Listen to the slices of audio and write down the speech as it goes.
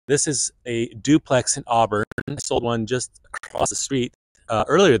This is a duplex in Auburn. I sold one just across the street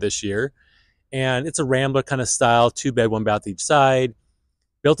earlier this year, and it's a Rambler kind of style, 2-bed, 1-bath each side,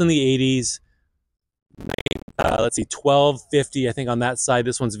 built in the 80s. Let's see, 1250, I think, on that side.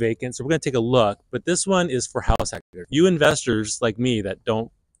 This one's vacant, so we're going to take a look. But this one is for house hackers. You investors like me that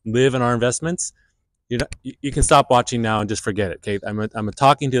don't live in our investments, you can stop watching now and just forget it. Okay, I'm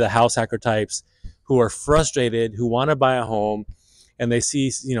talking to the house hacker types who are frustrated, who want to buy a home, and they see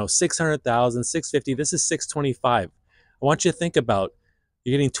 600,000, 650. This is 625. I want you to think about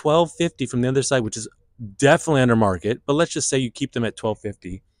you're getting 1250 from the other side, which is definitely under market. But let's just say you keep them at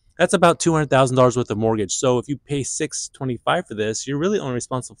 1250. That's about $200,000 worth of mortgage. So if you pay $625 for this, you're really only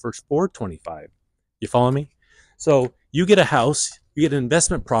responsible for $425. You follow me? So you get a house, you get an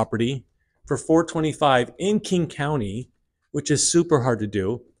investment property for $425 in King County, which is super hard to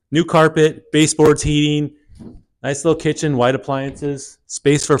do. New carpet, baseboards, heating, nice little kitchen, white appliances,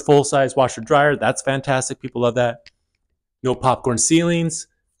 space for a full-size washer dryer. That's fantastic. People love that. No popcorn ceilings,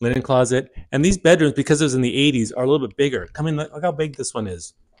 linen closet. And these bedrooms, because it was in the 80s, are a little bit bigger. Come in, look how big this one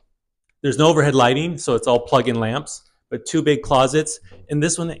is. There's no overhead lighting, so it's all plug-in lamps, but 2 big closets. And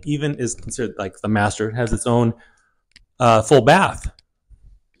this one even is considered like the master. It has its own full bath.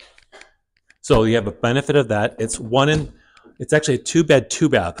 So you have a benefit of that. It's actually a 2-bed,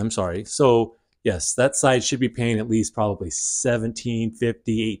 2-bath. I'm sorry. So yes, that side should be paying at least probably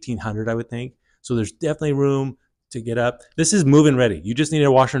 $1,750, $1,800, I would think. So there's definitely room to get up. This is move-in ready. You just need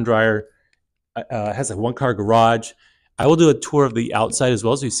a washer and dryer. It has a 1-car garage. I will do a tour of the outside as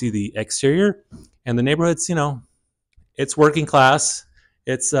well, so you see the exterior. And the neighborhood's, it's working class.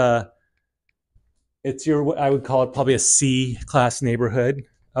 It's I would call it probably a C-class neighborhood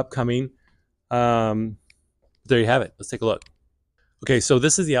upcoming. There you have it. Let's take a look. Okay, so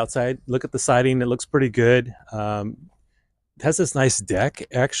this is the outside. Look at the siding. It looks pretty good. It has this nice deck,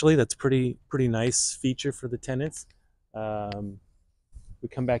 actually. That's pretty nice feature for the tenants. We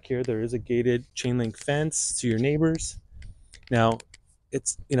come back here. There is a gated chain link fence to your neighbors. Now,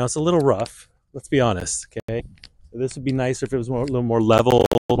 it's a little rough. Let's be honest. Okay, this would be nicer if it was a little more level,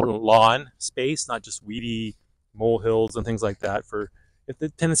 more lawn space, not just weedy molehills and things like that. For if the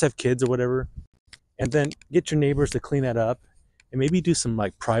tenants have kids or whatever, and then get your neighbors to clean that up, and maybe do some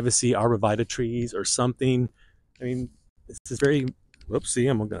like privacy arborvitae trees or something. I mean, this is very. Whoopsie!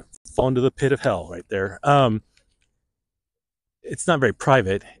 I'm gonna fall into the pit of hell right there. It's not very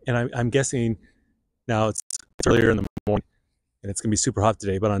private, and I'm guessing now it's earlier in the morning and it's gonna be super hot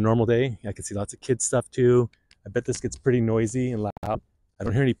today, but on a normal day I can see lots of kids stuff too. I bet this gets pretty noisy and loud. I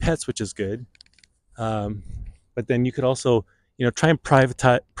don't hear any pets, which is good. But then you could also try and private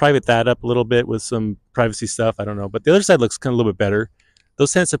that up a little bit with some privacy stuff. I don't know, but the other side looks kind of a little bit better.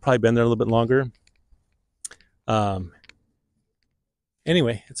 Those tenants have probably been there a little bit longer.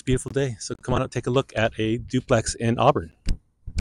 Anyway, it's a beautiful day, so come on out, take a look at a duplex in Auburn.